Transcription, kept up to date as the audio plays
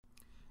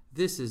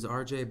This is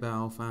RJ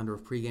Bell, founder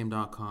of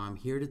Pregame.com,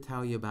 here to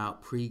tell you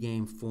about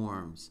Pregame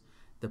Forums,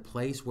 the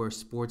place where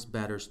sports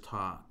bettors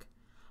talk.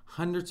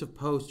 Hundreds of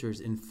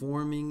posters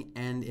informing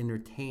and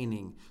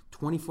entertaining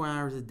 24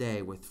 hours a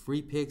day with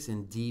free picks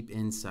and deep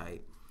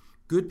insight.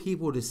 Good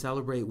people to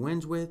celebrate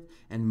wins with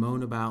and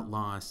moan about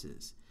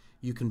losses.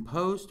 You can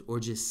post or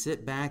just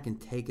sit back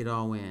and take it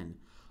all in.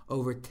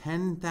 Over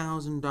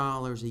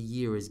 $10,000 a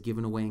year is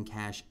given away in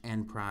cash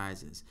and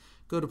prizes.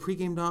 Go to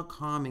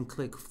pregame.com and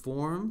click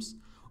Forums,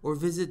 or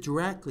visit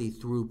directly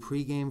through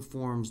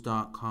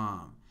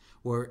pregameforums.com,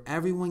 where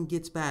everyone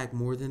gets back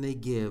more than they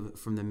give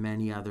from the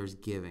many others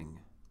giving.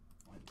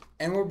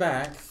 And we're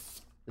back.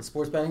 The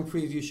Sports Betting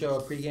Preview Show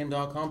at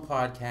pregame.com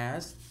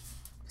podcast,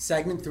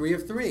 segment 3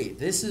 of 3.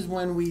 This is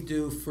when we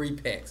do free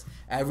picks.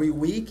 Every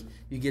week,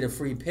 you get a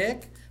free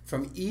pick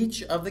from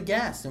each of the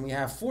guests. And we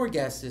have 4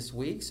 guests this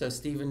week, so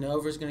Stephen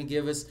Nover is going to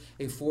give us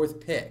a 4th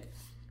pick.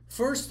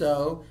 First,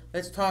 though,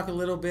 let's talk a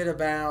little bit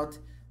about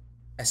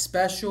a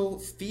special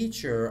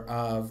feature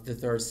of the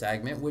 3rd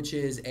segment, which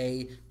is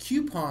a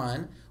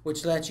coupon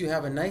which lets you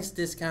have a nice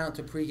discount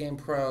to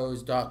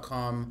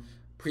pregamepros.com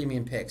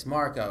premium picks.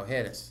 Marco,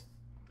 hit us.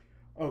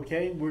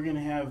 Okay, we're going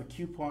to have a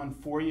coupon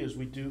for you as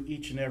we do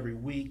each and every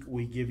week.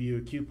 We give you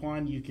a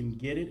coupon. You can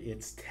get it.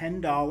 It's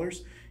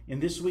 $10.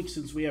 And this week,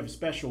 since we have a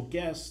special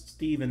guest,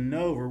 Stephen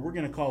Nover, we're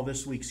going to call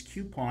this week's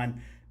coupon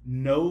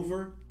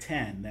Nover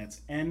 10. That's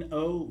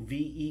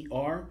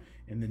Nover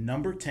and the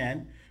number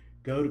 10.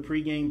 Go to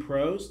Pregame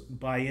Pros,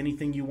 buy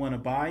anything you want to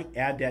buy,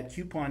 add that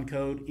coupon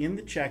code in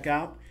the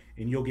checkout,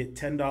 and you'll get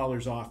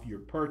 $10 off your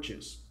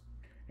purchase.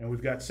 And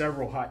we've got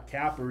several hot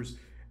cappers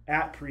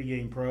at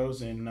Pregame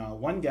Pros, and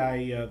one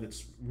guy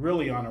that's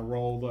really on a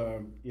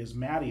roll is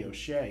Matty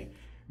O'Shea.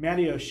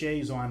 Matty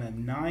O'Shea's on a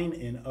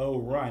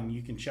 9-0 run.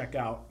 You can check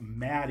out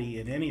Matty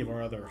and any of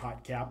our other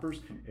hot cappers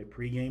at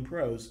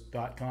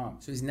pregamepros.com.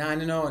 So he's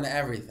 9-0 in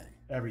everything.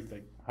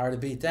 Everything. Hard to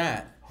beat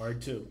that.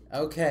 Hard to.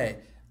 Okay.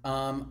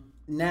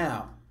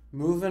 Now,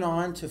 moving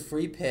on to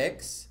free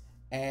picks.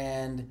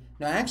 And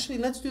now, actually,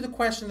 let's do the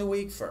question of the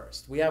week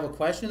first. We have a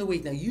question of the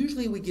week. Now,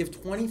 usually we give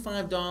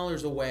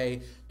 $25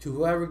 away to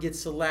whoever gets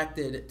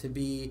selected to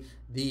be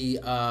the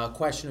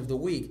question of the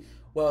week.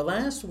 Well,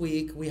 last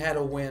week we had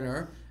a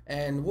winner.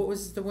 And what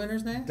was the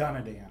winner's name?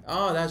 Donadan.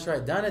 Oh, that's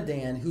right.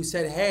 Donadan, who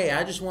said, hey,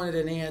 I just wanted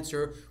an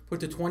answer, put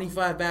the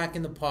 $25 back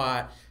in the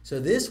pot. So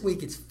this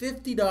week it's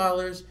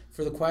 $50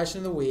 for the question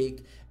of the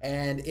week,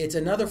 and it's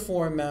another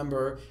forum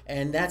member.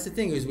 And that's the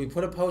thing, is we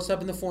put a post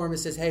up in the forum that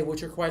says, hey,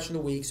 what's your question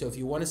of the week? So if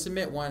you want to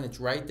submit one, it's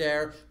right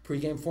there,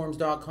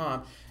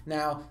 pregameforums.com.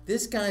 Now,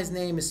 this guy's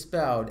name is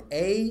spelled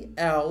Altham.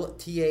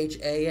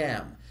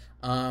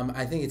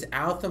 I think it's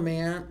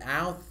Althaman.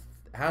 How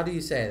do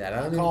you say that?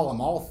 I call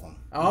him Altham.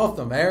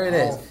 Altham, there it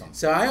is. Altham.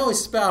 So I always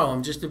spell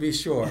them just to be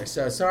sure.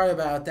 So sorry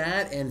about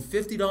that. And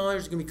 $50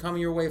 is going to be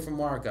coming your way from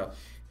Marco.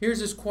 Here's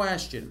his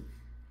question.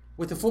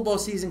 With the football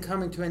season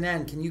coming to an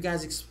end, can you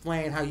guys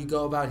explain how you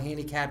go about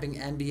handicapping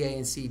NBA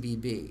and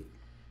CBB?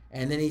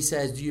 And then he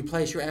says, do you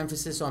place your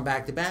emphasis on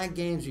back-to-back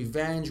games,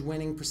 revenge,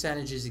 winning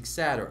percentages,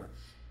 etc.?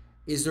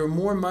 Is there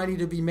more money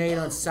to be made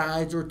on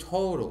sides or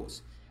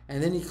totals?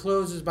 And then he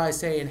closes by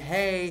saying,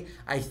 hey,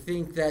 I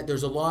think that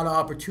there's a lot of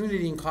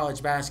opportunity in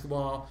college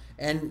basketball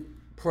and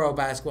pro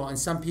basketball, and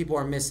some people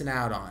are missing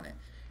out on it.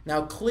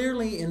 Now,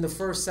 clearly in the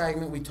first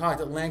segment, we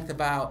talked at length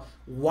about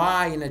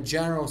why, in a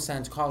general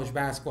sense, college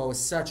basketball is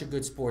such a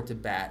good sport to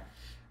bet.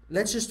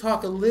 Let's just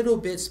talk a little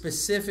bit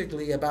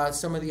specifically about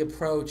some of the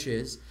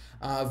approaches,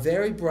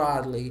 very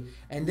broadly.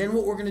 And then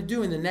what we're going to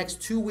do in the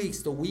next 2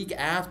 weeks, the week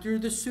after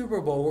the Super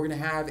Bowl, we're going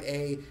to have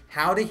a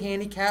How to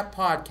Handicap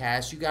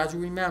podcast. You guys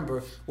will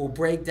remember, we'll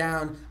break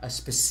down a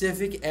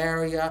specific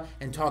area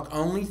and talk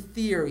only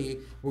theory.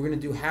 We're going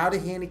to do How to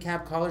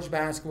Handicap College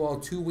Basketball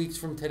 2 weeks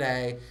from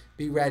today.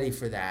 Be ready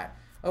for that.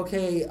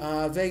 Okay,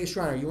 Vegas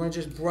Runner, you want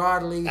to just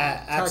broadly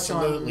touch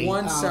on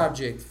one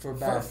subject for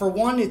basketball? For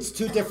one, it's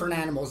 2 different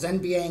animals.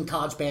 NBA and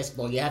college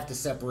basketball, you have to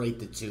separate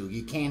the 2.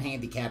 You can't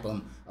handicap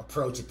them,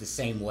 approach it the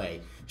same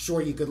way.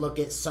 Sure, you could look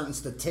at certain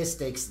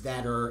statistics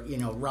that are,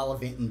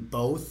 relevant in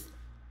both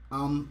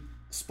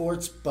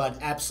sports, but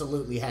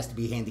absolutely has to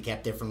be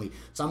handicapped differently.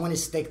 So I'm going to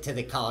stick to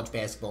the college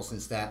basketball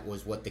since that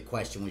was what the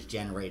question was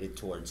generated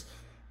towards.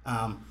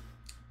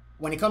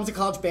 When it comes to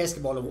college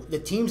basketball, the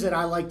teams that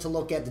I like to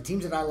look at, the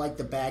teams that I like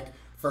to back,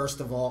 first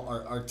of all,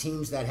 are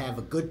teams that have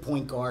a good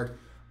point guard,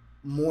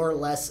 more or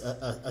less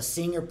a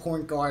senior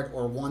point guard,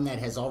 or one that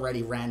has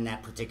already ran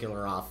that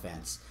particular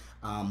offense.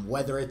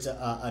 Whether it's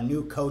a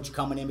new coach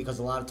coming in, because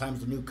a lot of times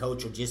the new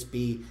coach will just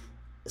be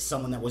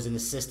someone that was an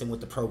assistant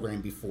with the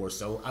program before.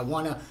 So I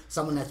want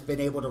someone that's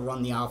been able to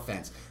run the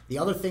offense. The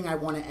other thing I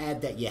want to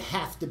add that you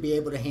have to be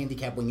able to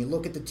handicap, when you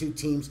look at the 2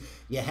 teams,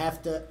 you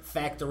have to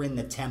factor in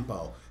the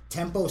tempo.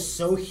 Tempo is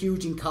so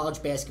huge in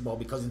college basketball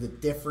because of the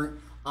different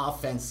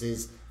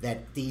offenses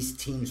that these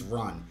teams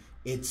run.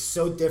 It's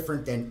so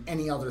different than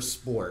any other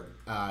sport.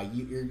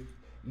 You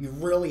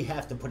really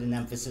have to put an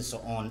emphasis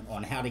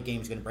on how the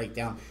game's going to break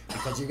down,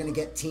 because you're going to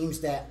get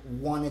teams that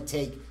want to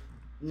take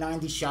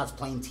 90 shots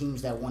playing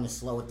teams that want to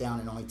slow it down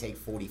and only take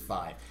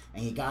 45.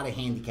 And you got to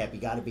handicap.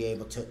 You got to be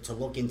able to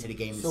look into the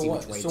game and see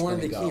which way it's going to go. So one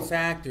of the key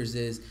factors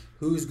is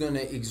who's going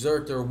to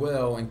exert their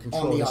will and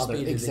control the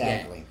speed of the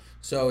game.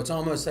 So it's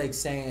almost like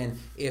saying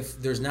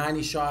if there's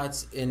 90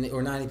 shots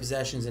or 90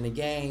 possessions in a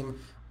game,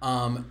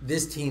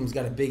 this team's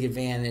got a big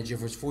advantage. If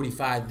there's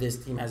 45, this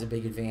team has a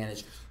big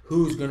advantage.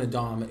 Who's going to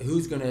dominate?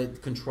 Who's going to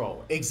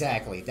control it?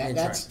 Exactly.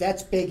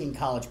 That's big in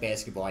college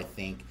basketball, I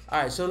think.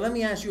 All right, so let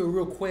me ask you a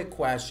real quick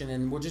question,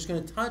 and we're just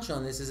going to touch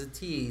on this as a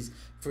tease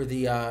for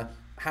the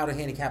How to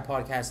Handicap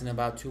podcast in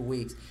about 2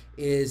 weeks,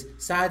 is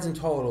sides and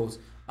totals.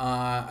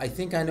 I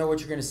think I know what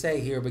you're going to say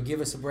here, but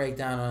give us a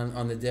breakdown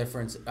on the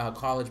difference,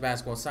 college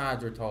basketball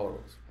sides or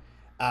totals.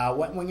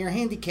 When you're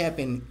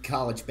handicapping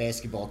college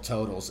basketball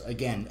totals,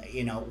 again,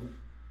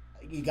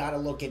 you got to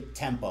look at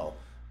tempo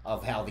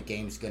of how the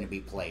game's going to be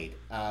played.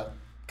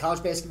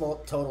 College basketball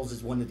totals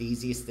is one of the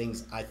easiest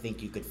things I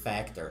think you could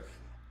factor.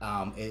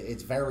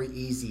 It's very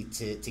easy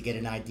to get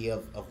an idea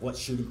of what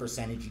shooting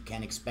percentage you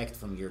can expect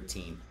from your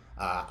team.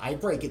 I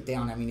break it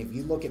down. I mean, if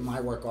you look at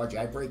my work, RJ,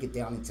 I break it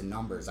down into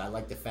numbers. I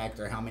like to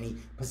factor how many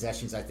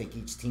possessions I think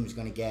each team's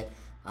going to get,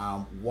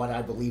 what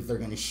I believe they're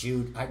going to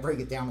shoot. I break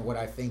it down to what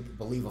I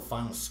believe a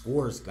final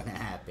score is going to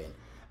happen.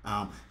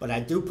 But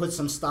I do put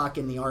some stock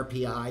in the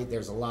RPI.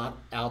 There's a lot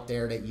out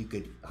there that you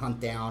could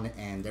hunt down,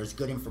 and there's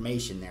good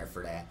information there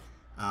for that.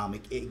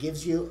 It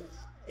gives you,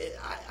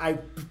 I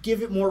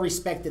give it more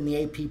respect in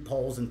the AP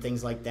polls and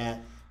things like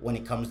that when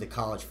it comes to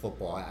college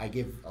football. I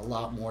give a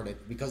lot more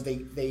because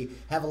they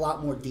have a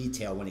lot more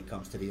detail when it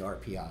comes to the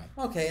RPI.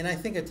 Okay, and I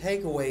think a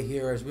takeaway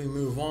here as we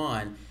move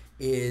on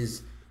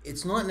is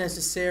it's not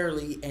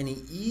necessarily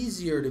any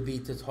easier to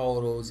beat the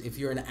totals if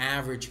you're an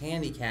average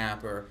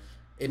handicapper.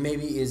 It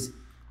maybe is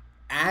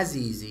as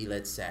easy,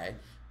 let's say,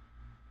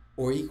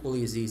 or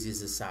equally as easy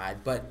as a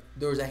side, but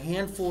there's a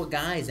handful of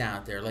guys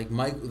out there like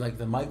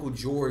the Michael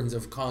Jordans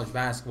of college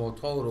basketball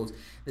totals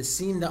that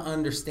seem to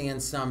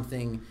understand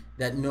something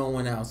that no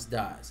one else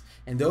does.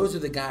 And those are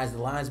the guys the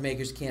lines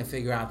makers can't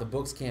figure out, the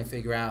books can't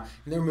figure out,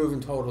 and they're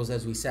moving totals,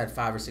 as we said,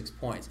 5 or 6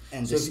 points.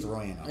 And so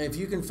destroying them. If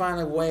you can find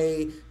a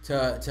way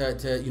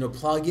to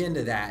plug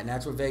into that, and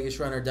that's what Vegas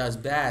Runner does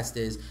best,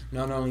 is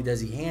not only does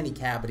he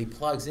handicap, but he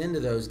plugs into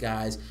those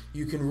guys,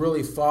 you can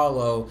really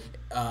follow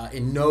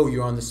and know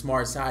you're on the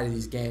smart side of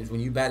these games.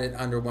 When you bet it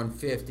under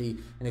 150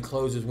 and it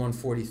closes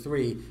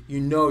 143, you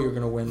know you're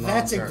going to win long term.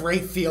 That's a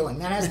great feeling.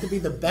 That has to be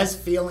the best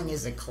feeling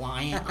as a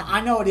client.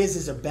 I know it is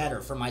as a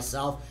bettor for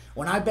myself.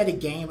 When I bet a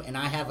game and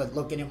I have it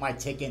looking at my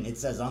ticket and it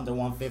says under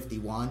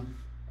 151,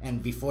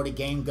 and before the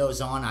game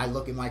goes on, I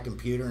look at my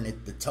computer and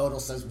the total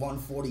says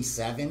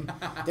 147.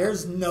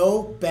 There's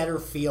no better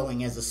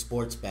feeling as a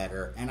sports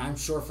bettor, and I'm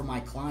sure for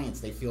my clients,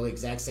 they feel the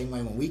exact same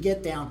way. When we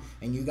get down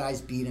and you guys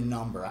beat a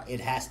number,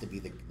 it has to be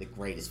the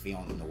greatest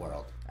feeling in the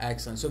world.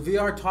 Excellent. So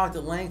VR talked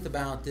at length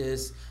about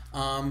this.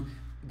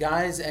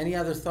 Guys, any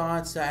other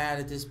thoughts to add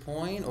at this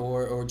point,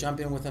 or jump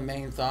in with a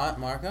main thought,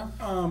 Marco?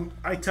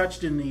 I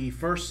touched in the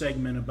first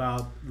segment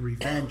about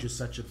revenge is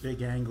such a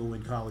big angle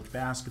in college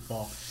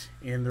basketball,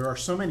 and there are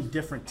so many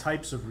different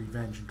types of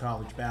revenge in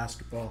college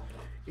basketball,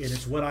 and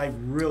it's what I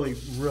really,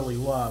 really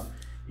love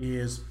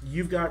is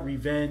you've got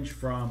revenge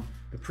from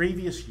the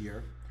previous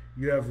year,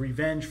 you have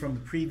revenge from the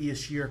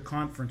previous year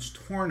conference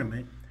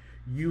tournament,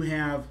 you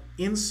have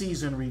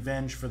in-season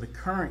revenge for the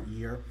current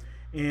year.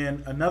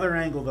 And another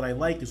angle that I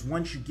like is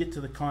once you get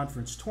to the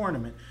conference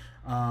tournament,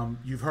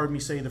 you've heard me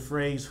say the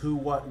phrase who,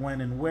 what,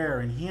 when, and where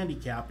in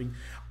handicapping.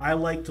 I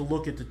like to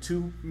look at the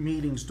 2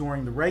 meetings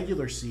during the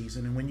regular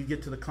season, and when you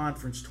get to the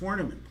conference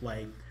tournament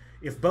play,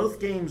 if both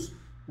games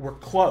were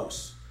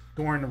close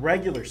during the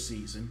regular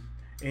season,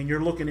 and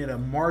you're looking at a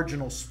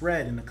marginal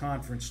spread in the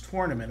conference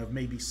tournament of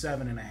maybe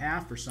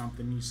 7.5 or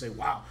something, and you say,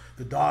 wow,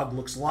 the dog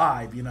looks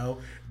live,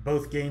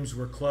 both games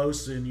were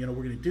close, and we're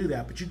going to do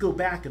that. But you go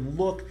back and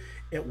look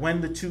at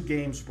when the 2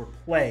 games were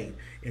played,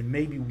 and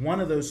maybe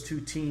one of those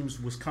 2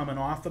 teams was coming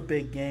off a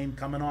big game,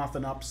 coming off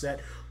an upset,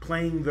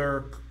 playing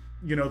their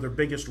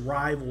biggest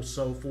rival,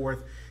 so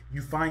forth.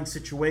 You find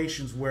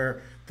situations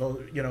where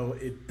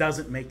it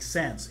doesn't make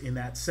sense in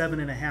that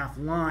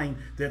 7.5 line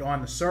that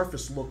on the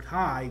surface looked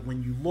high.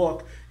 When you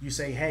look, you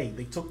say, hey,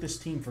 they took this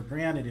team for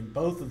granted in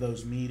both of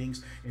those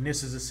meetings, and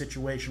this is a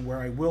situation where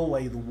I will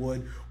lay the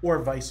wood, or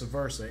vice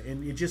versa.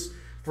 And it just,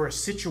 for a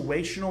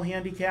situational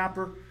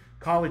handicapper,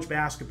 college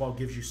basketball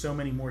gives you so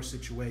many more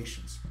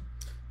situations.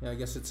 Yeah, I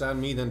guess it's on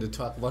me then to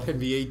talk about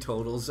NBA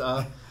totals.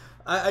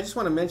 I just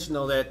want to mention,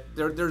 though, that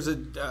there's a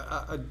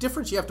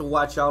difference you have to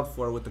watch out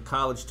for with the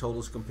college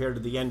totals compared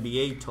to the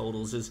NBA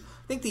totals. I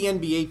think the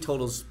NBA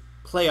totals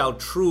play out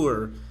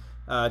truer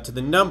to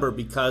the number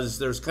because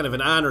there's kind of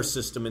an honor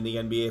system in the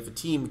NBA. If a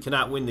team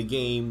cannot win the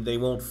game, they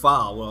won't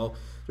foul. Well,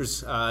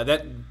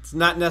 that's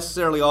not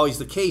necessarily always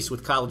the case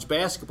with college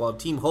basketball. A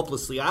team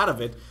hopelessly out of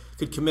it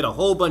could commit a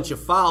whole bunch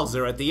of fouls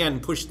there at the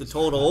end, push the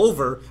total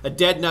over. A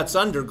dead nuts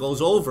under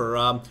goes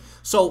over.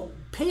 So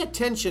pay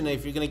attention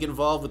if you're going to get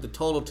involved with the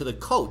total to the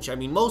coach. I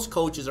mean, most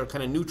coaches are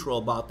kind of neutral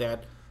about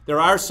that.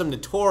 There are some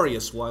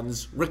notorious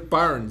ones. Rick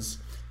Barnes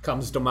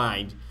comes to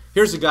mind.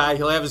 Here's a guy,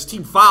 he'll have his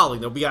team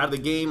fouling. They'll be out of the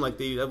game like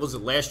was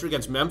it last year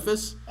against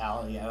Memphis?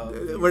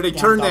 Where they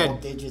turned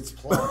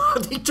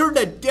they turned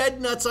that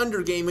dead nuts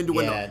under game into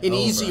an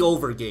easy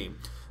over game.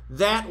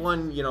 That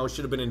one,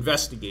 should have been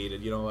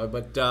investigated,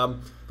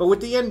 but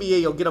with the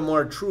NBA, you'll get a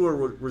more truer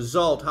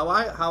result. How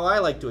I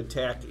like to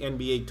attack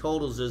NBA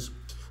totals is,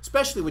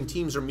 especially when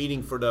teams are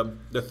meeting for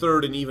the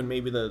third and even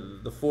maybe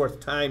the fourth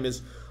time,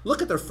 is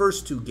look at their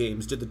first two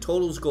games. Did the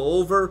totals go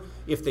over?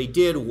 If they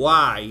did,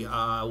 why?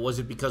 Was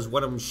it because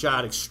one of them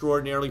shot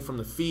extraordinarily from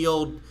the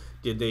field?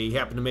 Did they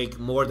happen to make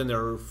more than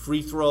their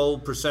free throw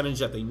percentage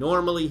that they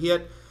normally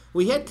hit?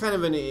 We had kind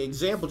of an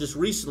example just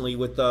recently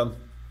with the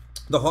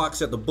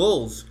Hawks at the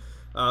Bulls.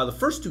 The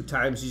first two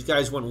times, these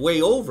guys went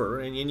way over,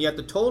 and yet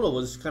the total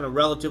was kind of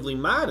relatively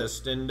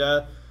modest. And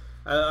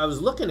I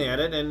was looking at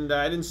it, and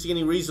I didn't see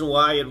any reason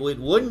why it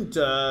wouldn't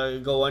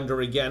go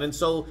under again. And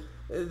so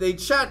they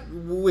shot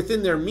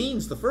within their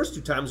means the first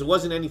two times. It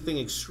wasn't anything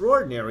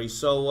extraordinary.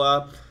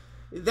 So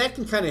that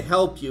can kind of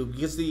help you,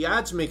 because the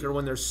odds maker,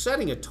 when they're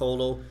setting a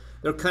total,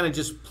 they're kind of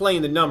just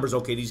playing the numbers.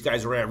 Okay, these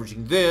guys are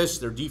averaging this.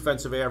 Their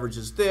defensive average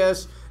is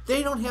this.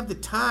 They don't have the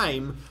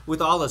time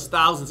with all those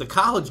thousands of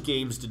college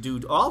games to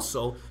do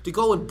also to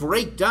go and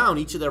break down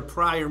each of their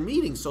prior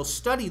meetings. So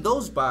study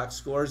those box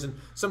scores, and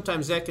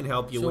sometimes that can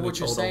help you win a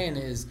total. So what you're saying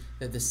is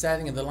that the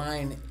setting of the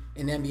line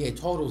in NBA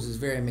totals is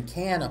very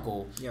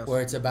mechanical, yes, where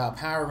it's about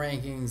power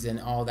rankings and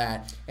all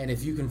that, and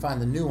if you can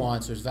find the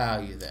nuance, there's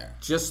value there.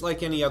 Just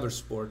like any other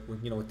sport,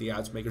 with the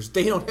odds makers,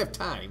 they don't have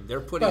time. They're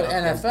putting. But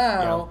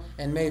NFL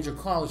and major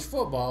college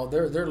football,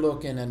 they're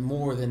looking at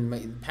more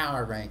than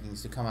power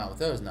rankings to come out with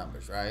those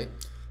numbers, right?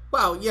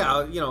 Well,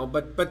 yeah,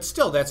 but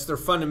still, that's their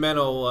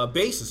fundamental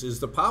basis is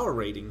the power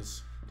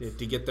ratings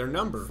to get their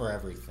number for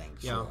everything.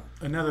 Sure.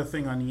 Yeah. Another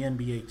thing on the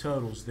NBA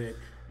totals that,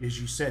 as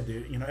you said,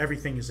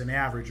 everything is an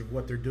average of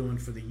what they're doing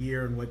for the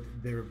year and what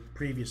their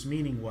previous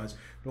meeting was.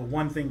 But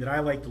one thing that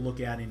I like to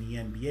look at in the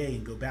NBA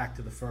and go back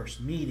to the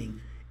first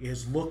meeting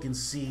is look and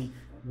see,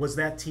 was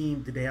that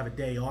team, did they have a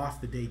day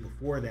off the day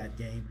before that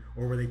game,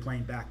 or were they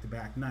playing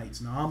back-to-back nights?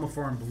 Now, I'm a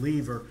firm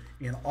believer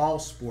in all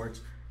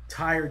sports,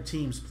 tired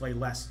teams play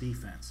less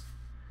defense.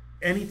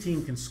 Any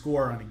team can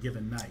score on a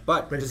given night,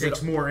 but it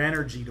takes more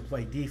energy to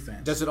play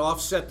defense. Does it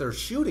offset their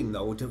shooting,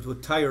 though,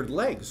 with tired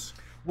legs?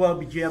 Well,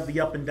 but you have the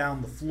up and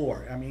down the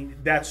floor. I mean,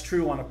 that's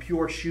true on a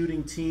pure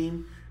shooting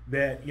team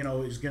that,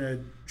 is going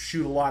to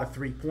shoot a lot of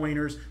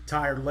three-pointers.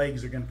 Tired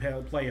legs are going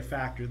to play a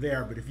factor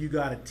there. But if you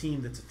got a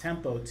team that's a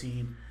tempo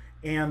team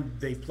and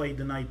they've played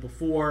the night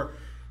before,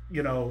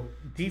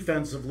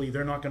 defensively,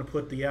 they're not going to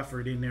put the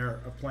effort in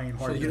there of playing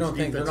hard. So you don't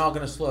think they're not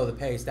going to slow the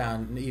pace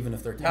down even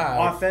if they're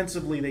tired?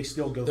 Offensively, they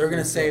still go. They're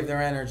going to save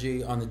their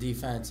energy on the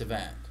defensive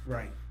end.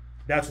 Right.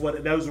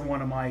 Those are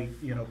one of my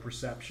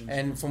perceptions.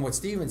 And from what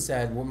Steven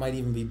said, what might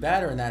even be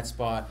better in that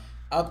spot,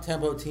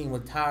 up-tempo team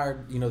with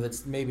tired,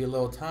 that's maybe a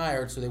little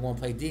tired, so they won't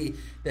play D.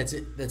 That's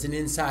an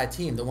inside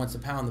team that wants to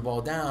pound the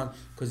ball down,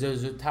 because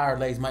those tired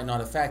legs might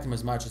not affect them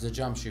as much as a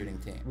jump shooting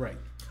team. Right.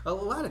 A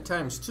lot of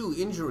times too,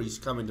 injuries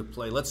come into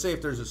play. Let's say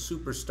if there's a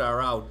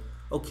superstar out,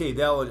 okay,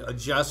 they'll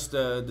adjust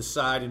the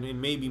side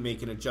and maybe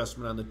make an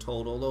adjustment on the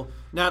total. Though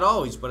not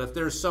always, but if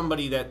there's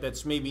somebody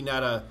that's maybe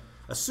not a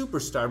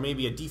superstar,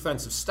 maybe a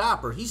defensive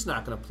stopper, he's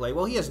not going to play.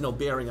 Well, he has no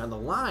bearing on the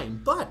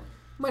line, but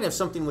he might have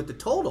something with the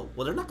total.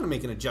 Well, they're not going to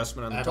make an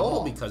adjustment on the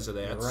total because of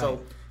that. Right.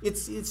 So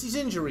it's these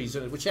injuries,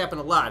 which happen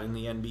a lot in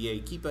the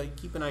NBA.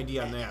 Keep an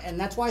idea on that. And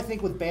that's why I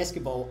think with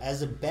basketball,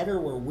 as a bettor,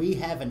 where we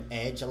have an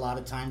edge a lot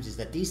of times is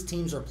that these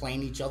teams are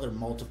playing each other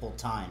multiple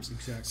times.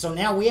 Exactly. So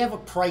now we have a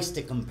price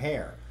to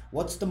compare.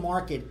 What's the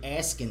market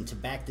asking to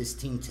back this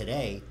team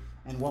today?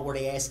 And what were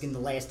they asking the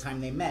last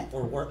time they met?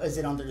 Or is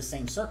it under the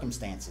same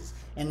circumstances?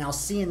 And now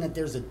seeing that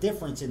there's a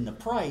difference in the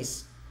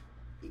price,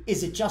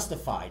 is it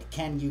justified?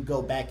 Can you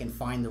go back and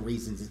find the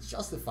reasons it's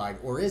justified,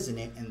 or isn't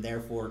it? And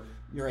therefore,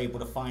 you're able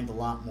to find a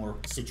lot more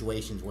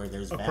situations where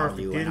there's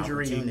value and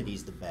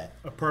opportunities to bet.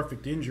 A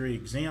perfect injury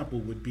example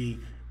would be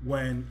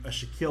when a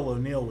Shaquille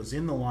O'Neal was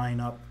in the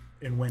lineup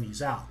and when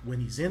he's out. When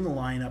he's in the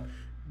lineup,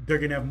 they're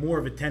going to have more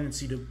of a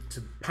tendency to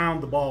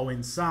pound the ball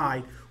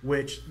inside,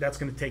 which that's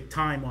going to take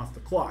time off the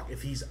clock.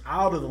 If he's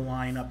out of the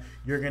lineup,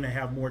 you're going to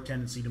have more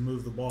tendency to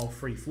move the ball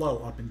free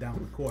flow up and down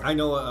the court. I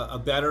know a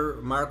bettor,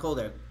 Marco,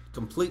 that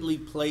completely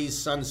plays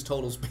Suns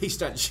totals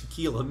based on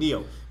Shaquille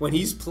O'Neal. When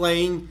he's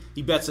playing,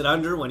 he bets it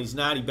under. When he's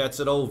not, he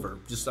bets it over,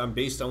 just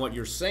based on what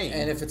you're saying.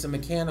 And if it's a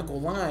mechanical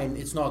line,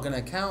 it's not going to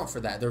account for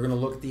that. They're going to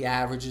look at the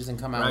averages and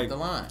come out with the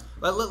line.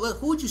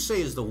 Who would you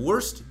say is the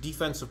worst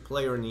defensive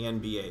player in the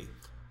NBA?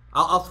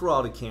 I'll throw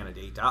out a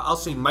candidate. I'll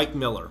say Mike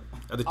Miller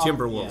of the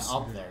Timberwolves. Yeah,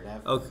 up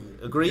there. Okay,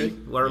 agree?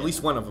 Or at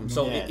least one of them.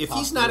 So if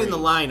he's not in the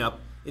lineup,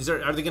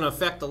 are they going to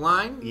affect the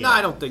line? Yeah. No,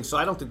 I don't think so.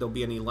 I don't think there'll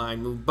be any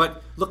line move.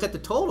 But look at the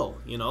total.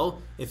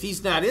 If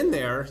he's not in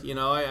there,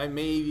 I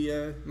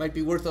might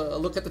be worth a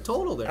look at the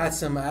total there.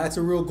 That's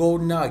a real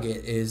golden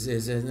nugget.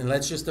 And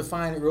let's just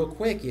define it real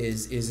quick.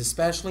 Is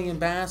especially in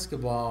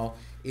basketball,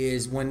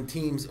 is when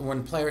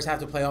players have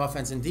to play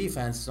offense and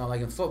defense. It's not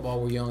like in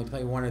football where you only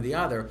play one or the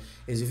other.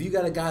 Is if you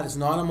got a guy that's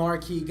not a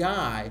marquee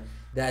guy,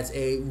 that's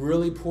a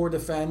really poor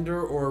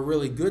defender or a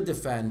really good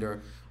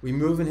defender,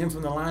 removing him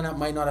from the lineup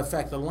might not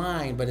affect the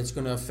line, but it's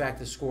going to affect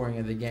the scoring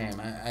of the game.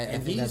 I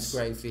think that's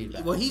great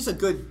feedback. Well, he's a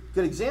good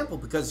example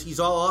because he's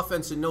all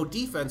offense and no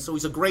defense, so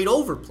he's a great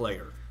over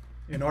player.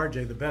 And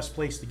RJ, the best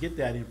place to get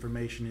that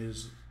information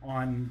is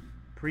on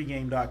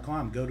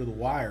pregame.com. Go to the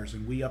wires,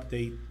 and we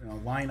update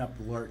lineup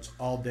alerts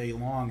all day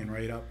long, and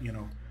right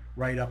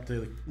up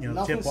to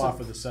tip off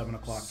of the 7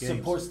 o'clock games.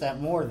 Supports that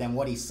more than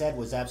what he said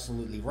was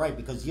absolutely right,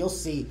 because you'll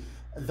see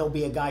there'll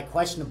be a guy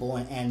questionable,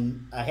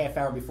 and a half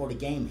hour before the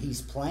game he's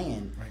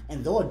playing, right,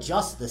 and they'll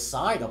adjust the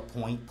side a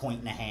point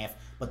and a half,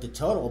 but the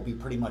total will be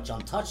pretty much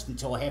untouched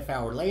until a half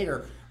hour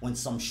later when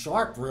some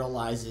sharp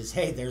realizes,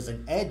 hey, there's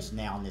an edge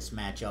now in this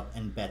matchup,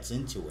 and bets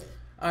into it.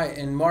 All right,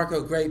 and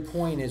Marco, great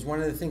point. Is one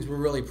of the things we're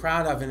really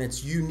proud of, and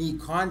it's unique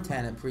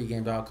content at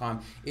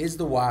pregame.com, is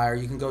the wire.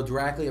 You can go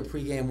directly at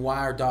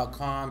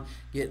pregamewire.com,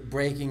 get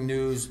breaking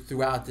news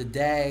throughout the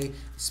day,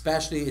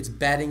 especially it's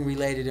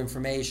betting-related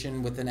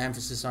information with an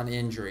emphasis on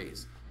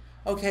injuries.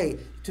 Okay,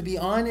 to be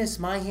honest,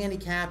 my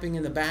handicapping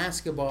in the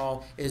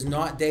basketball is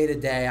not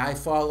day-to-day. I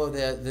follow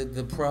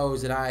the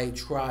pros that I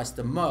trust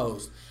the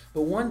most.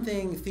 But one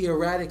thing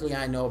theoretically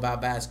I know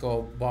about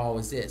basketball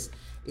is this.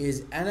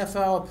 Is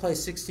NFL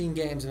plays 16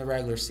 games in the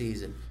regular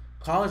season.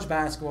 College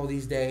basketball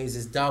these days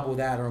is double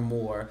that or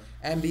more.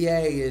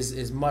 NBA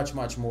is much,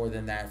 much more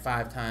than that,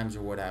 5 times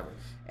or whatever.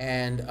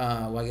 And,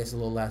 I guess a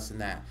little less than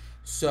that.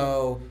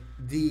 So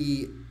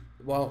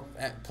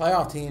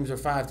playoff teams are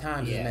 5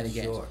 times as many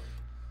games. Sure.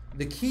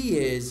 The key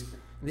is,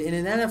 in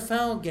an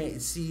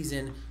NFL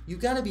season, you've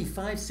got to be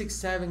 5, 6,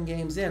 7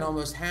 games in,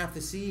 almost half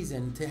the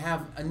season, to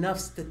have enough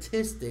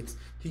statistics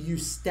to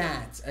use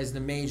stats as the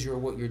measure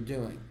of what you're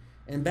doing.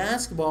 In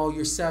basketball,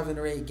 you're 7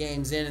 or 8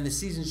 games in, and the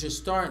season's just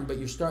starting, but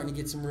you're starting to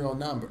get some real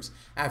numbers.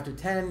 After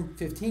 10,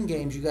 15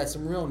 games, you got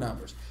some real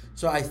numbers.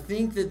 So I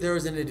think that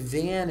there's an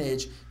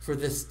advantage for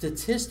the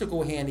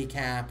statistical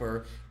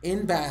handicapper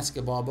in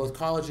basketball, both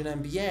college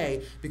and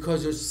NBA,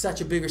 because there's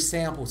such a bigger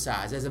sample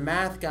size. As a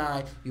math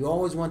guy, you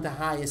always want the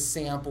highest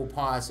sample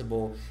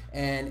possible,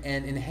 and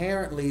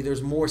inherently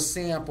there's more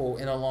sample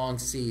in a long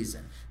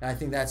season. And I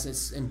think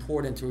that's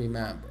important to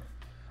remember.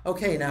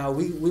 Okay, now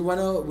we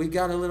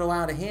got a little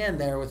out of hand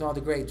there with all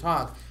the great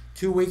talk.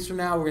 2 weeks from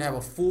now, we're going to have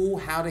a full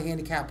How to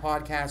Handicap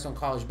podcast on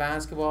college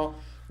basketball.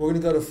 We're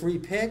going to go to free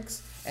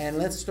picks, and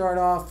let's start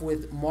off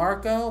with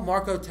Marco.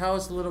 Marco, tell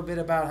us a little bit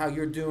about how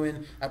you're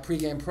doing at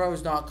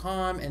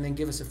pregamepros.com, and then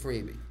give us a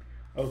freebie.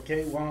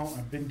 Okay, well,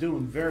 I've been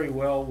doing very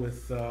well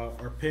with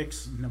our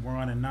picks. We're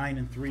on a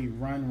 9-3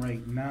 run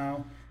right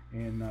now,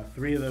 and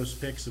 3 of those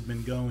picks have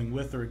been going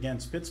with or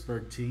against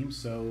Pittsburgh teams.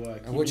 So,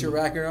 and what's your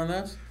record on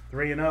those?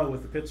 3-0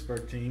 with the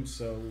Pittsburgh team,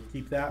 so we'll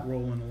keep that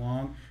rolling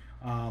along.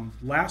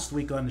 Last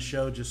week on the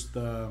show, just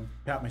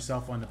pat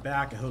myself on the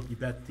back. I hope you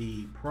bet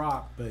the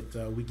prop,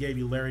 but we gave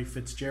you Larry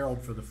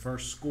Fitzgerald for the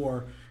first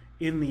score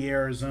in the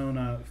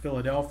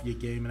Arizona-Philadelphia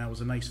game, and that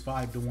was a nice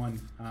 5-1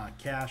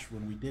 cash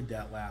when we did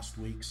that last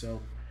week.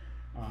 So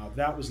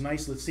that was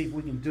nice. Let's see if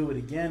we can do it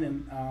again.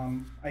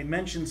 And I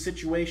mentioned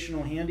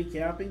situational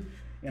handicapping,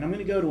 and I'm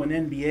going to go to an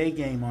NBA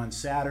game on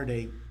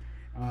Saturday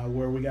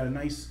where we got a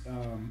nice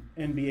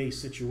NBA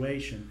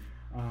situation.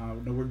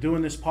 We're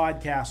doing this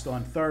podcast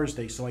on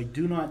Thursday, so I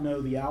do not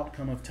know the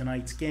outcome of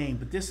tonight's game,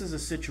 but this is a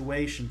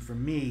situation for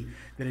me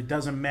that it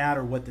doesn't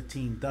matter what the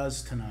team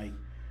does tonight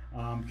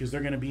because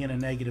they're going to be in a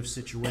negative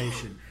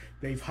situation.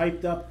 They've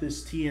hyped up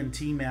this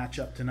TNT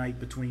matchup tonight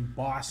between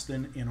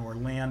Boston and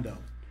Orlando,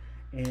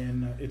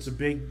 and it's a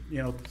big,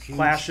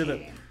 clash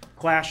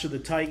of the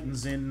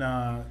Titans in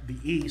the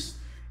East.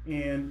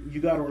 And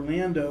you got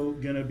Orlando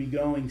going to be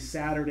going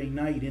Saturday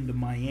night into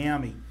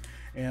Miami.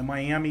 And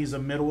Miami's a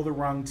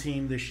middle-of-the-rung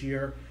team this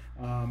year.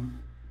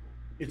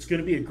 It's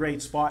going to be a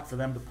great spot for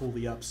them to pull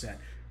the upset.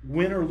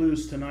 Win or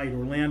lose tonight,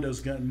 Orlando's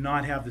going to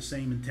not have the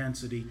same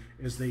intensity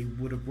as they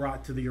would have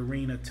brought to the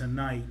arena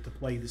tonight to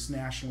play this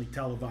nationally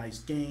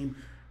televised game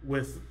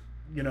with,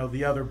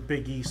 the other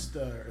Big East,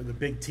 or the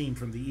big team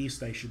from the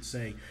East, I should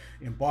say,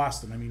 in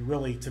Boston. I mean,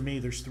 really, to me,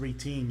 there's 3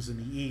 teams in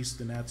the East,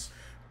 and that's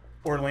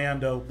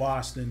Orlando,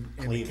 Boston,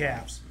 and the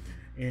Cavs.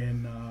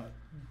 And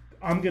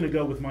I'm going to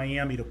go with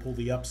Miami to pull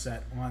the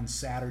upset on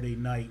Saturday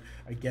night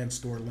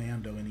against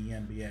Orlando in the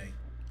NBA.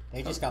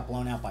 They just got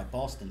blown out by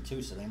Boston,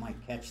 too, so they might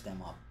catch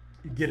them up.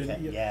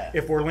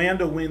 If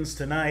Orlando wins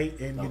tonight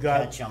and you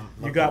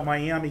got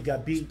Miami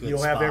got beat,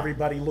 you'll have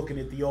everybody looking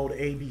at the old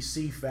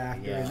ABC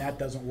factor, and that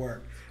doesn't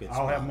work.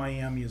 I'll have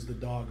Miami as the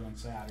dog on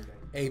Saturday.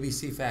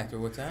 ABC factor,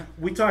 what's that?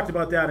 We talked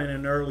about that in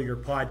an earlier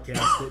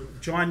podcast.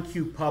 That John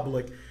Q.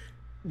 Public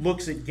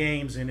looks at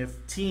games, and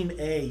if Team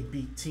A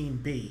beat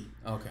Team B,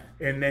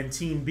 and then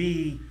Team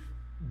B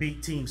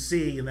beat Team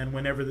C, and then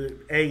whenever the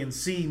A and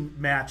C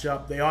match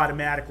up, they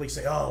automatically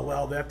say, oh,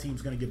 well, that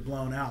team's going to get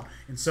blown out.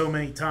 And so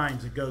many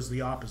times it goes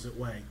the opposite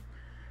way.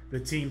 The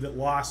team that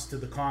lost to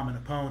the common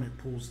opponent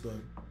pulls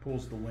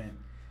the win.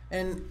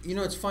 And,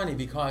 it's funny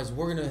because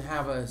we're going to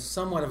have a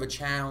somewhat of a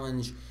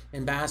challenge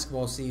in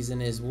basketball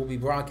season is we'll be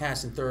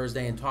broadcasting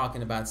Thursday and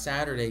talking about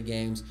Saturday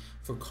games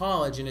for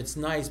college. And it's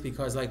nice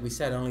because, like we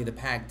said, only the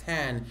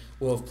Pac-10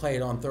 will have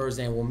played on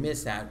Thursday and we'll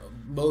miss that.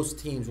 Most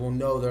teams will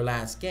know their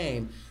last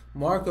game.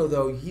 Marco,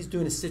 though, he's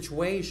doing a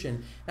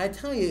situation. And I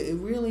tell you, it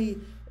really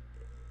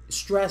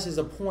stresses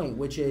a point,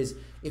 which is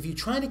if you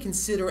try to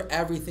consider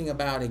everything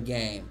about a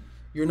game,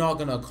 you're not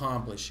going to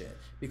accomplish it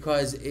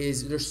because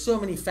there's so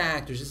many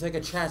factors. It's like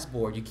a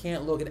chessboard. You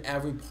can't look at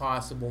every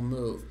possible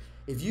move.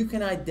 If you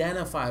can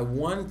identify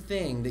one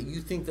thing that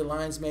you think the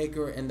lines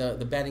maker and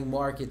the betting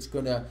market's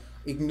going to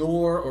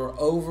ignore or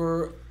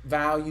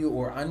overvalue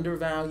or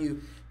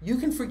undervalue, you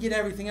can forget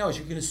everything else.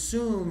 You can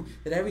assume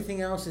that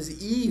everything else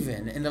is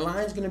even and the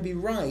line's going to be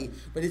right,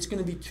 but it's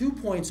going to be 2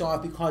 points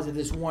off because of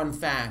this one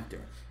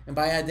factor. And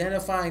by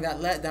identifying that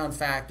letdown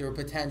factor,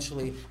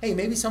 potentially, hey,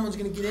 maybe someone's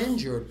going to get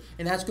injured,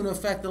 and that's going to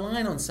affect the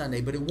line on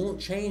Sunday, but it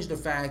won't change the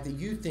fact that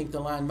you think the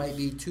line might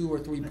be 2 or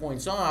 3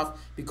 points off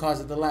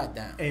because of the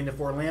letdown. And if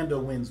Orlando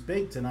wins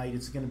big tonight,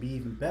 it's going to be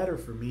even better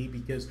for me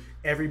because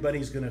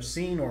everybody's going to have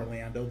seen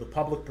Orlando. The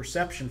public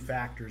perception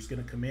factor is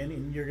going to come in,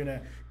 and you're going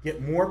to get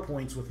more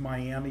points with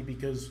Miami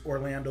because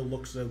Orlando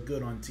looks so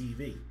good on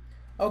TV.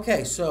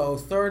 Okay, so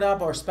third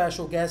up, our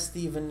special guest,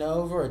 Steven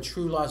Nova, a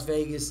true Las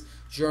Vegas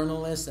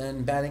journalist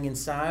and betting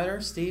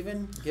insider.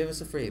 Steven, give us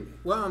a freebie.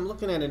 Well, I'm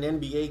looking at an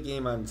NBA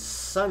game on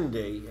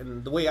Sunday,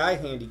 and the way I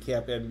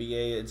handicap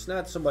NBA, it's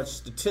not so much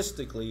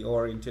statistically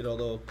oriented,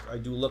 although I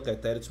do look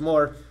at that. It's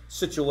more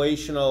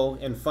situational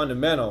and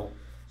fundamental,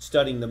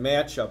 studying the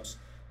matchups.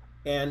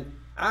 And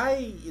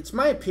it's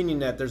my opinion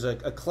that there's a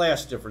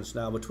class difference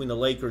now between the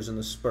Lakers and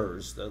the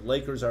Spurs. The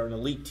Lakers are an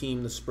elite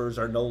team. The Spurs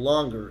are no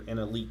longer an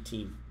elite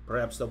team.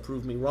 Perhaps they'll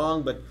prove me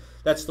wrong, but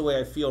that's the way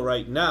I feel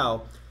right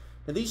now.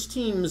 And these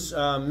teams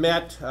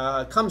met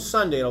come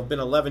Sunday. It'll have been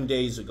 11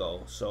 days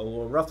ago,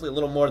 so roughly a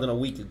little more than a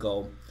week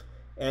ago.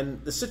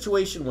 And the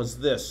situation was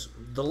this.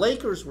 The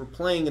Lakers were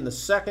playing in the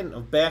second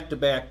of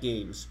back-to-back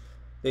games.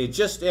 They had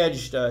just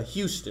edged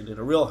Houston in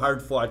a real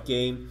hard-fought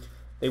game.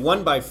 They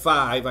won by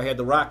 5. I had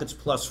the Rockets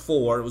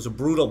 +4. It was a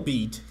brutal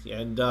beat,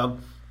 and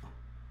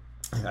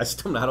I'm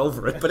still not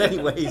over it. But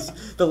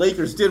anyways, the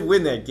Lakers did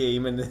win that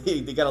game, and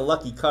they got a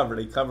lucky cover.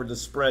 They covered the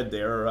spread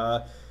there.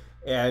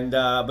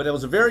 But it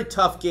was a very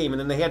tough game, and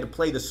then they had to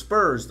play the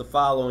Spurs the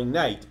following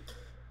night.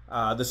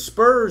 The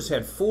Spurs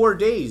had 4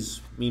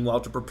 days,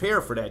 meanwhile, to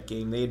prepare for that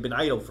game. They had been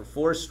idle for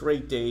 4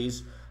 straight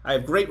days. I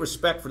have great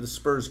respect for the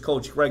Spurs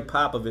coach, Greg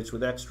Popovich,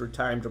 with extra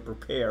time to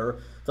prepare.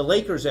 The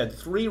Lakers had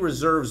 3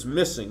 reserves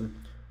missing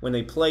when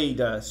they played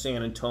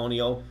San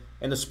Antonio,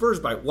 and the Spurs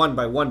won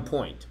by 1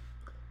 point.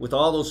 With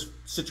all those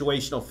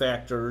situational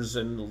factors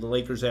and the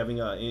Lakers having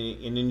an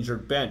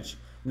injured bench.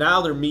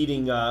 Now they're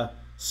meeting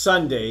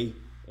Sunday,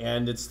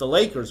 and it's the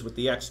Lakers with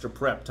the extra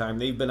prep time.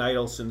 They've been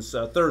idle since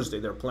Thursday.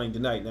 They're playing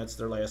tonight, and that's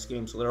their last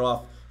game, so they're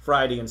off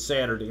Friday and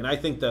Saturday. And I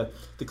think the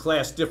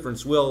class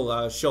difference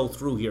will show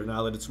through here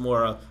now that it's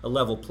more a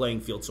level playing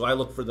field. So I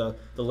look for the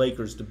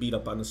Lakers to beat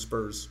up on the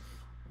Spurs.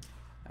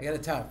 I got to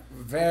tell,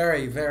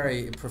 very,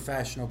 very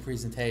professional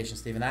presentation,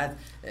 Stephen.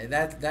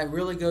 That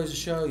really goes to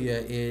show you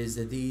is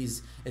that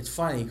it's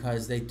funny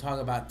because they talk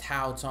about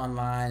touts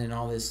online and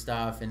all this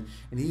stuff, and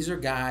these are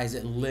guys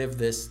that live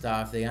this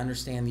stuff. They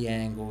understand the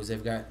angles.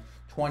 They've got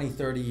 20,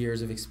 30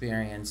 years of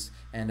experience,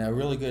 and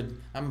really good.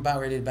 I'm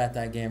about ready to bet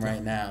that game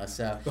right now.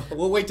 So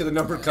we'll wait till the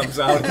number comes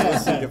out and we'll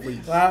see if we.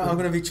 Well, I'm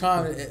going to be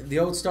trying the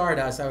old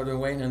Stardust. I would have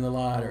been waiting in the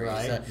lottery.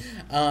 Right.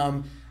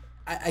 So,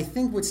 I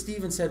think what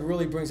Steven said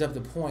really brings up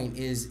the point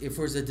is if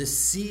there's a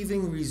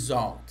deceiving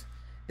result,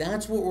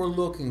 that's what we're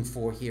looking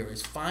for here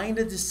is find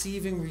a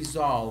deceiving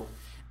result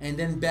and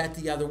then bet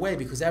the other way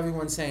because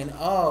everyone's saying,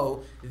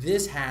 oh,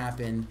 this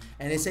happened.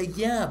 And they say,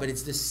 yeah, but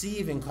it's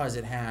deceiving because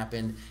it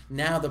happened.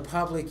 Now the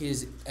public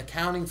is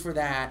accounting for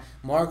that.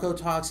 Marco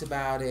talks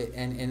about it,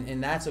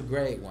 and that's a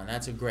great one.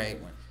 That's a great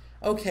one.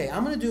 Okay,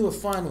 I'm going to do a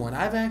fun one.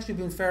 I've actually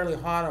been fairly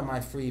hot on my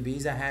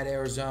freebies. I had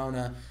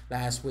Arizona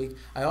last week.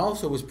 I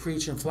also was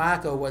preaching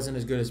Flacco wasn't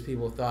as good as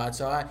people thought,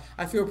 so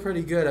I feel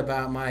pretty good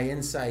about my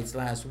insights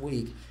last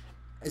week.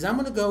 Is I'm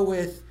going to go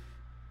with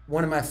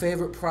one of my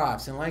favorite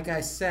props, and like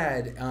I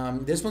said,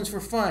 this one's for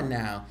fun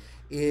now,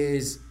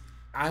 is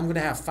I'm going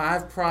to have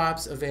 5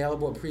 props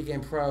available at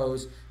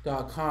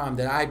PregamePros.com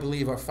that I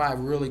believe are 5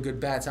 really good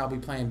bets I'll be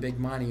playing big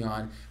money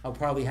on. I'll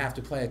probably have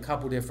to play a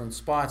couple different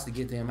spots to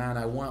get the amount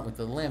I want with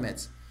the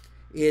limits.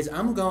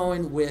 I'm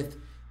going with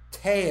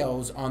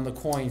tails on the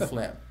coin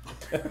flip.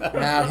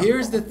 Now,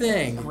 here's the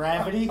thing.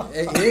 Gravity?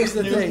 Here's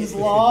the thing. Newton's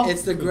law?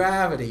 It's the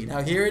gravity.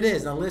 Now, here it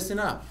is. Now, listen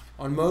up.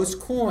 On most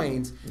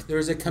coins,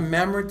 there's a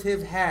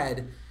commemorative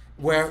head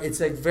where it's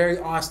like very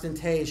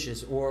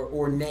ostentatious or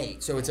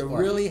ornate. So it's a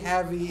really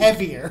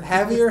heavier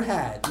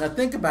head. Now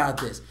think about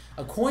this.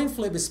 A coin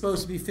flip is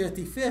supposed to be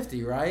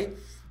 50-50, right?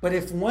 But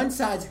if one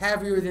side's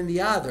heavier than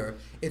the other,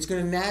 it's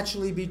going to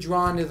naturally be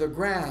drawn to the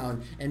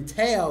ground. And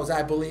tails,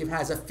 I believe,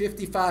 has a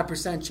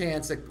 55%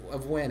 chance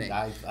of winning.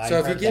 So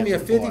if you give me a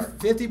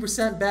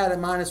 50% bet at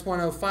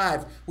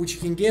 -105, which you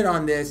can get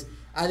on this,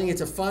 I think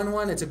it's a fun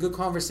one. It's a good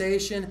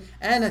conversation,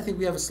 and I think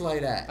we have a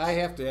slight edge. I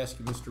have to ask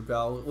you, Mr.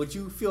 Bell, would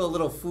you feel a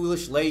little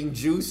foolish laying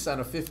juice on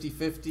a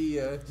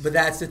 50-50? But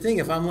that's the thing.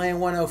 If I'm laying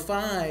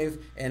 105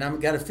 and I've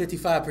got a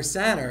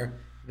 55%er,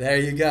 there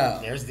you go.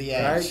 There's the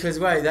edge. Right? Because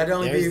that'd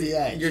only There's be the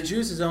edge. your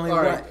juice is only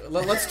All right,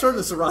 what? let's turn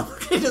this around. We're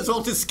getting this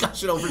whole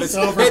discussion over this.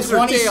 So over heads or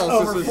 20, tails.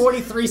 over This is-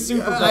 43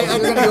 Super Bowls, I you're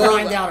think going to you owe-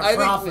 find out a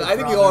profit. I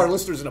think you owe our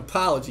listeners an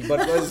apology,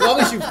 but as long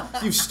as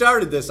you've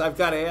started this, I've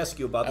got to ask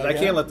you about that. Okay.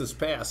 I can't let this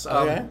pass.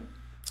 Okay.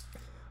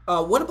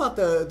 What about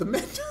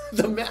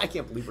I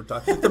can't believe we're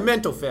talking the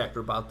mental factor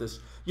about this?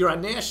 You're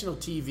on national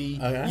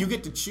TV. Okay. You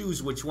get to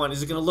choose which one.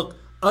 Is it going to look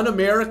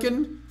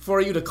un-American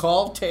for you to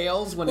call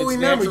tails when Well, it's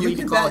remember, naturally you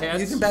can to call bet.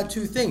 heads? You can bet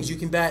two things. You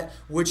can bet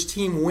which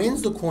team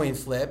wins the coin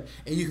flip,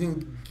 and you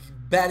can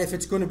bet if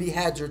it's going to be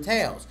heads or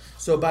tails.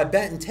 So by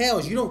betting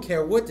tails, you don't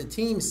care what the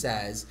team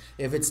says.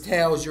 If it's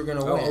tails, you're going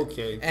to win.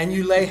 Okay. And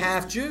you lay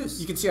half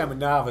juice. You can see I'm a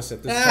novice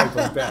at this type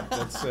of bet.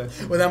 That's,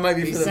 Well, that might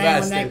be He's for the saying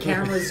best. when that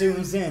camera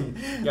zooms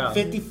in, Yeah.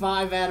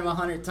 55 out of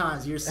 100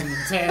 times you're seeing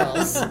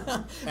tails. And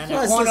at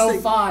Plus,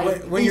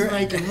 105, when he's you're-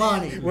 making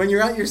money. When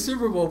you're at your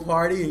Super Bowl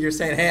party and you're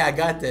saying, "Hey, I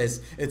got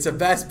this. It's the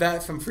best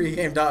bet from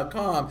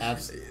pregame.com."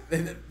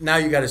 Absolutely. Now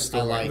you got a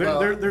story. I like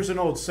it. There's an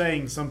old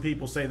saying, some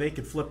people say they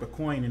could flip a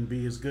coin and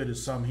be as good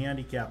as some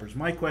handicappers.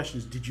 My question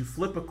is, did you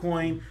flip a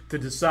coin to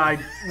decide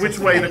which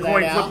way the Figure that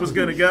coin out. flip was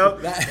going to go?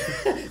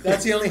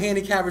 That's the only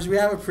handicappers we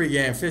have at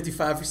pregame.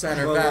 55%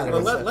 or better.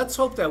 Well, let's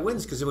hope that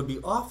wins, because it would be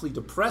awfully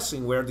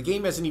depressing where the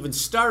game hasn't even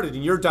started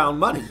and you're down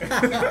money.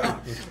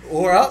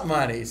 Or up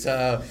money.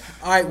 So,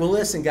 all right. Well,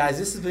 listen, guys.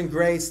 This has been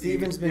great.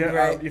 Steven's been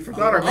great. You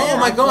forgot our Oh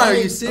my God! Are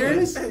you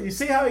serious? You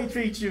see how he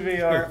treats you,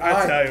 VR? All right.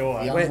 I tell you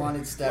what. The Wait.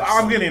 unwanted steps.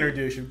 I'm going to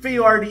introduce you.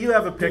 VR, do you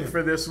have a pick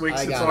for this week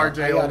I since got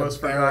RJ a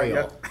almost forgot?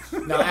 burial.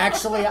 No,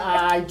 actually,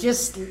 I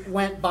just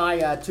went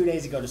by 2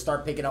 days ago to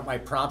start picking up my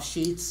prop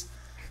sheets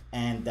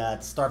and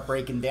start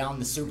breaking down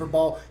the Super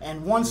Bowl.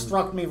 And one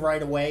struck me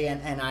right away,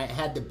 and I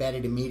had to bet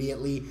it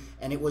immediately.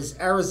 And it was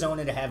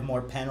Arizona to have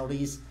more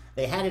penalties.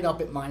 They had it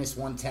up at minus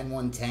 110,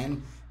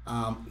 110.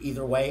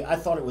 Either way, I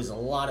thought it was a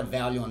lot of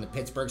value on the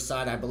Pittsburgh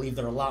side. I believe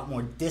they're a lot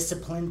more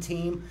disciplined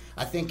team.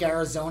 I think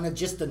Arizona,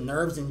 just the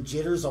nerves and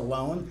jitters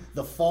alone,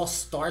 the false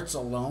starts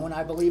alone,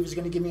 I believe is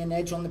going to give me an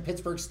edge on the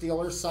Pittsburgh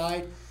Steelers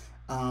side.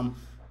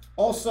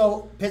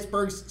 Also,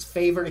 Pittsburgh's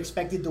favored,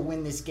 expected to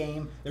win this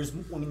game. There's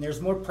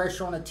more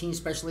pressure on a team,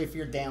 especially if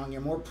you're down.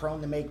 You're more prone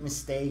to make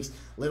mistakes,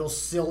 little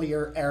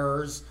sillier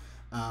errors.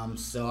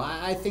 So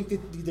I think that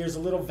there's a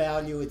little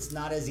value. It's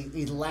not as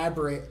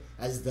elaborate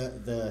as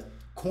the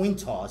coin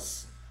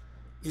toss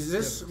Is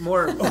this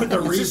more or the is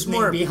this reasoning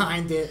more,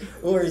 behind it,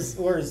 or his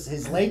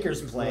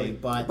Lakers play.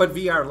 But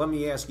VR, let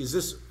me ask, is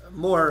this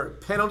more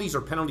penalties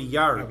or penalty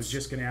yards? I was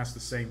just going to ask the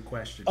same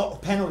question.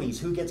 penalties.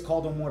 Who gets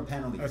called on more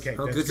penalties? Okay.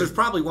 Because there's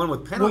probably one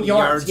with penalty Well,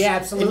 yards, yards. yeah,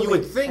 absolutely. And you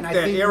would think And I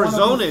that think one of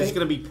Arizona them is fa-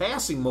 going to be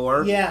passing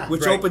more, Yeah.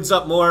 which Right. opens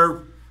up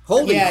more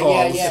holding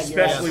calls. you're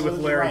Especially with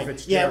absolutely Larry right.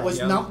 Fitzgerald. Yeah, it was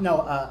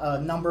Yeah.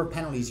 a number of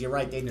penalties. You're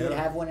right. They did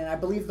Yeah. have one, and I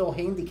believe they'll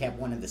handicap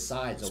one of the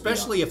sides.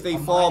 Especially if they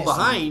fall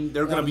behind,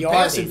 they're going to be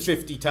passing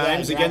 50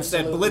 times against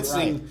that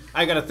blitzing. Right.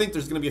 I got to think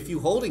there's going to be a few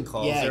holding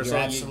calls Yeah, there, you're so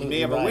you absolutely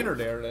may have a right. winner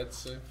there.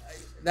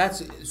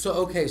 That's So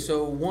okay.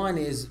 So one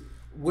is,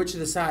 which of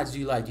the sides do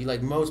you like? Do you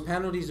like most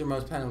penalties or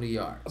most penalty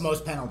yards?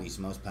 Most penalties.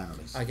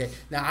 Okay.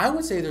 Now I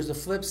would say there's a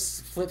flip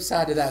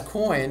side of that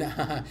coin.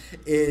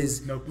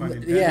 Is No pun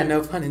intended. Yeah,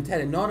 no pun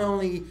intended. Not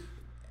only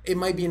it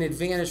might be an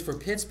advantage for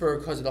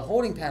Pittsburgh because of the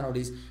holding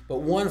penalties, but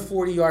one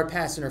 40-yard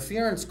pass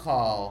interference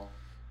call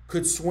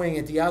could swing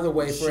it the other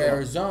way for Sure.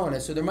 Arizona.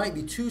 So there might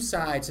be two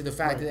sides to the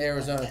fact that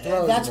Arizona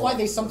throws. That's the why ball.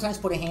 they sometimes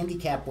put a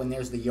handicap when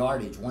there's the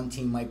yardage. One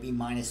team might be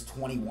minus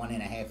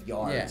 21.5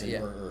 yards.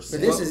 Yeah. Or But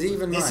this is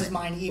even This money. is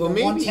mine even. Well,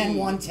 maybe-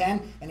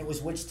 110, and it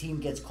was which team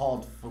gets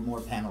called for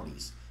more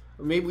penalties.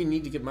 Maybe we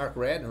need to get Mark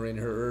Radner in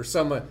here or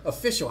some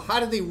official.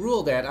 How do they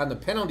rule that on the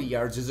penalty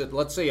yards? Is it,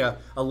 let's say, a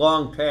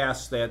long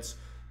pass that's,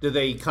 do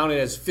they count it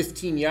as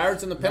 15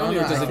 yards on the penalty,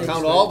 no, or does I it think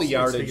count it's all the It's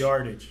yardage? the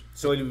yardage.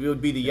 So it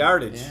would be the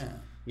yardage.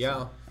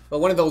 Yeah. But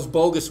one of those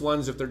bogus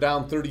ones, if they're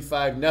down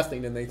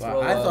 35-0, and they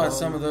throw. Wow, I thought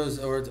some of those,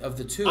 or of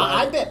the two.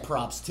 I bet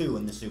props too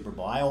in the Super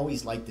Bowl. I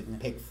always like to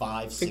pick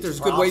 5, 6 I think there's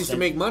props, good ways to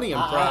and make money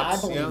on I props.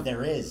 believe yeah.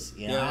 there is.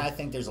 Yeah. I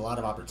think there's a lot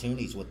of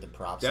opportunities with the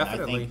props.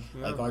 Definitely, And I think,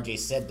 yeah. like RJ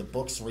said, the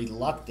book's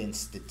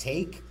reluctance to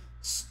take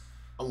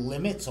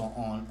limits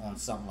on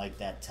something like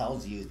that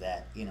tells you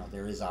that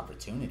there is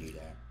opportunity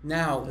there.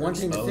 Now, one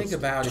thing to think exposed.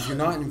 about, if you're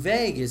not in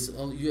Vegas,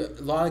 a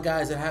lot of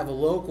guys that have a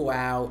local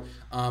out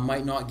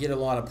might not get a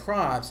lot of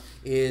props,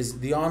 is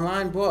the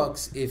online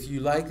books. If you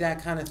like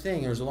that kind of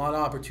thing, there's a lot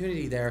of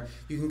opportunity there.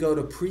 You can go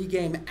to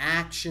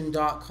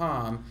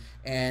pregameaction.com,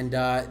 and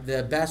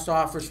the best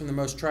offers from the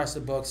most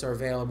trusted books are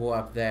available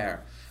up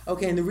there.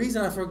 Okay, and the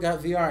reason I forgot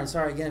VR, and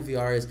sorry again,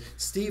 VR, is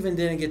Steven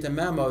didn't get the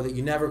memo that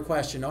you never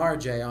question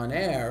RJ on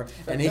air,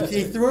 and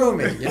he threw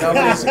me. You know,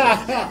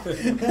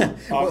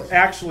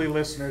 actually,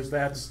 listeners,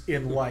 that's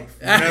in life.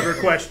 You never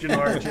question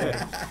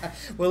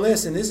RJ. Well,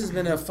 listen, this has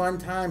been a fun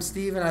time.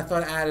 Steven, I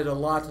thought, added a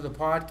lot to the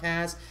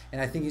podcast, and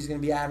I think he's going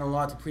to be adding a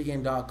lot to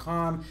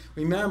pregame.com.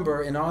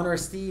 Remember, in honor of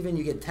Steven,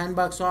 you get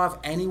 $10 off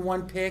any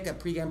one pick at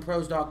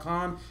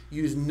pregamepros.com.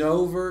 Use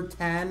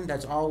NOVER10,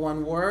 that's all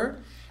one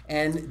word.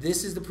 And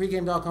this is the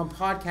pregame.com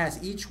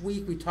podcast. Each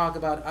week we talk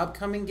about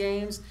upcoming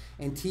games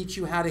and teach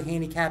you how to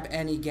handicap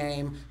any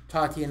game.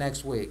 Talk to you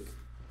next week.